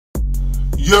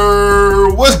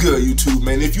What's good, YouTube,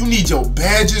 man? If you need your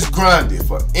badges grinded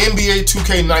for NBA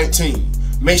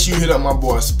 2K19, make sure you hit up my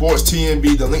boy Sports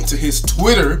TNB. The link to his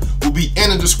Twitter will be in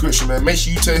the description, man. Make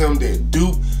sure you tell him that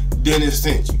Duke Dennis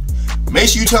sent you. Make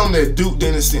sure you tell him that Duke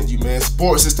Dennis sent you, man.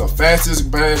 Sports is the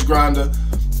fastest badge grinder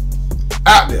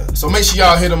out there. So make sure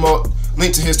y'all hit him up.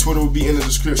 Link to his Twitter will be in the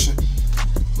description.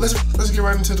 Let's get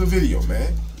right into the video,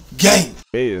 man. Game.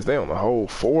 Is they on the whole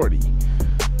 40?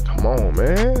 Come on,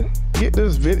 man. Get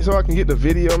this video so I can get the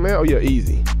video, man. Oh yeah,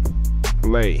 easy.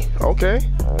 Lay. Okay.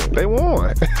 They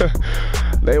won.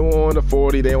 They won the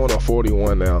 40. They on a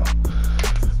 41 now.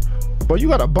 Boy, you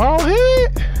got a ball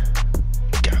head?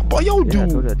 God, boy, yo, dude. Yeah, I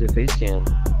told you I did face scan.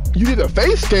 You did a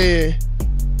face scan?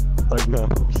 Like, no.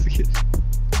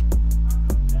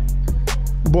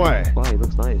 Boy. Wow, he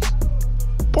looks nice.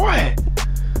 Boy.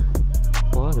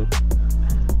 What?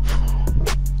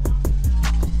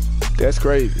 That's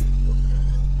crazy.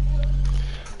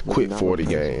 Quick 40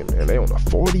 game, man. They on a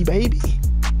 40, baby.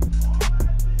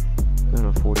 They're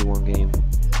on a 41 game.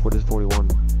 What is 41?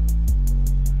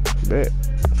 Bet.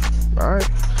 Alright.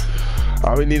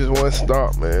 All we need is one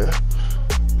stop, man.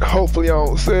 Hopefully I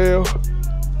don't sell.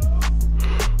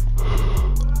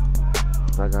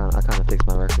 I kind of fixed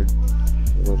my record.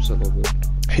 Just a little bit.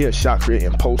 He a shot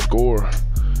creating post scorer,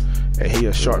 and he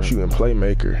a sharpshooting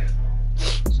playmaker.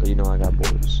 So you know I got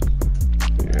boards.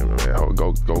 Yeah, man,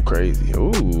 go crazy.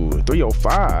 Ooh,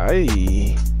 305.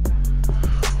 Hey,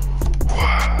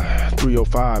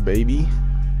 305, baby.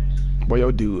 Boy,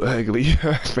 yo, dude, ugly.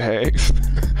 Facts.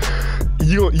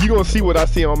 You gonna see what I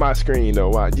see on my screen though.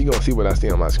 Watch, you gonna see what I see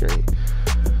on my screen.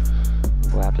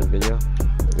 What after the video?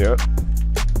 Yep.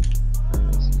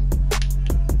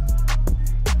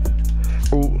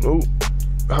 Ooh.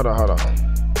 Hold on.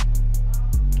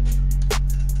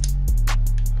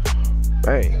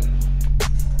 Bang.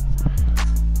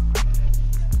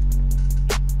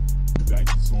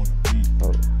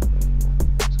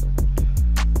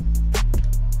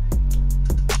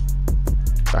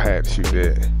 I had to shoot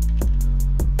that.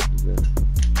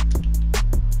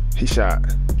 He shot.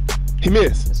 He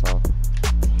missed. That's all.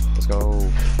 Let's go.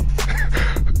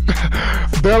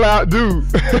 Bail out, dude.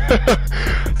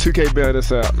 2K bailed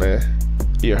us out, man.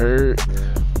 You heard?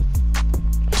 Yeah.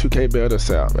 2K bailed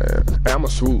us out, man. Hey, I'ma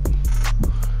swoop.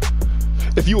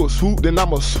 If you a swoop, then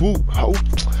I'ma swoop. Ho.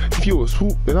 If you a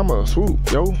swoop, then I'ma swoop,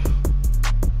 yo.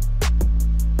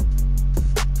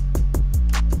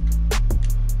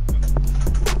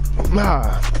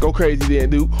 Nah, go crazy then,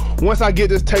 dude. Once I get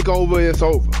this takeover, it's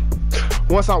over.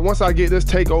 Once I get this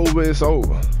takeover, it's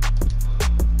over.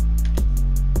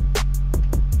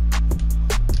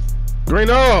 Green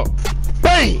up.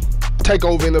 Bang!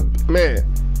 Takeover in the, man.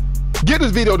 Get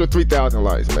this video to 3,000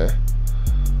 likes, man.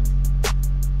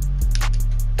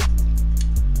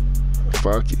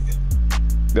 Fuck it.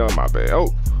 That was my bad.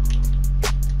 Oh.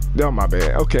 That was my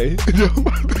bad. Okay. That was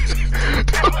my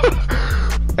bad.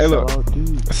 Hey, look.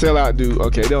 Sell out, dude.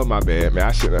 Okay, that was my bad, man.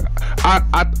 I shouldn't have.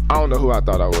 I don't know who I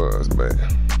thought I was, but.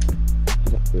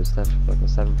 It was like a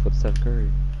 7-foot Steph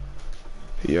Curry.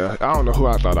 Yeah, I don't know who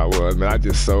I thought I was, man. I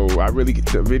really get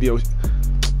the video.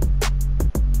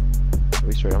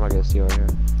 We straight, I'm not gonna steal right here.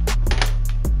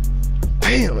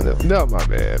 Damn, that was my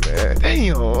bad, man.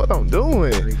 Damn, what I'm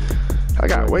doing? I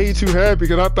got way too happy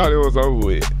because I thought it was over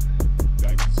with.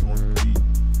 I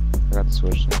got the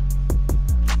switch now.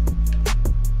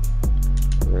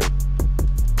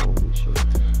 Holy shit.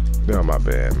 That was my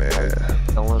bad, man.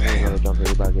 Don't let me go jump here,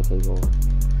 you about to get taken over.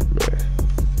 Man.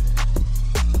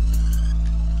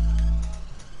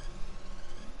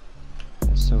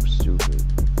 That's so stupid.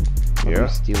 Yeah.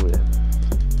 Steal it.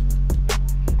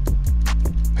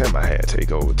 Had my hat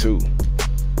take over too.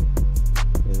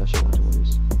 Yeah, that shit went to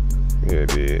waste. Yeah, it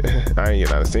did. I ain't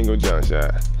get not a single jump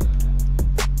shot.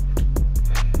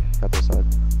 Got this side.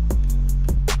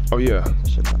 Oh yeah. That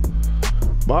shit got.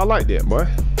 But I like that, boy.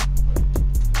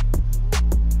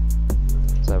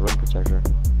 It's that rim protector.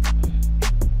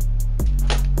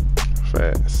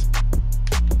 Fast.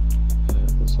 Yeah,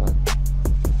 this side.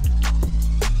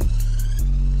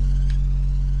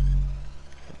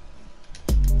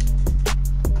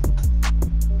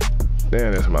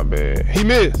 Damn, that's my bad. He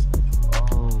missed.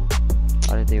 Oh,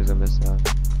 I didn't think he was gonna miss that.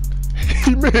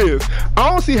 He missed. I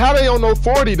don't see how they on no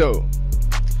 40 though.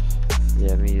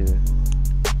 Yeah, me either.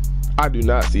 I do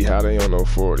not see how they on no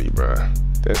 40, bro.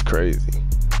 That's crazy.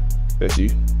 That's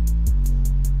you.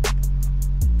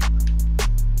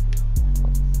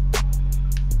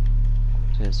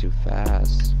 It's too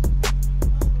fast.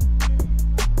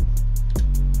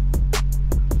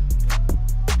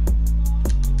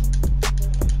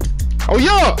 Oh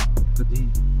yeah!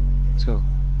 Let's go.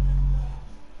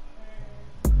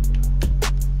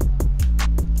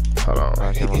 Hold on.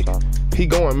 Alright, He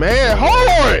going mad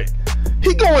hard.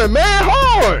 He going mad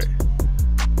hard.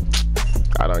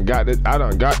 I done got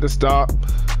the stop,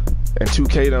 and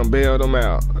 2K done bailed him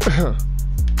out.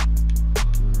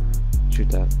 Shoot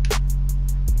that.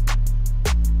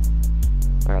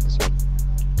 I got this one.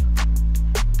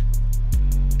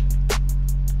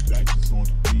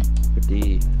 Good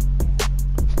D.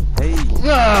 Hey.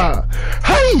 Ah,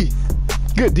 hey.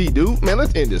 Good D, dude. Man,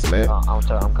 let's end this, man. I'm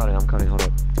cutting. Hold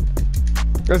up.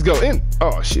 Let's go in.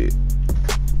 Oh shit.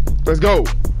 Let's go.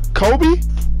 Kobe.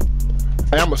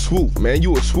 Hey, I'm a swoop, man.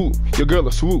 You a swoop. Your girl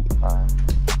a swoop. Alright.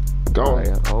 Go.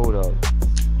 Right, hold up.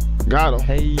 Got him.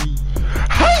 Hey.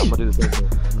 Hey. I'm gonna do the same thing.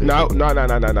 No.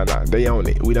 They own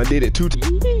it. We done did it 2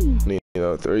 times. You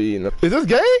know, 3. No. Is this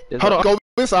gay? Hold on. Go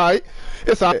inside.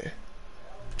 Inside.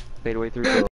 Fade away through.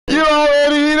 You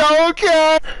already don't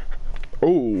care.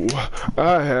 Oh,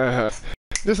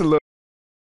 this is a little.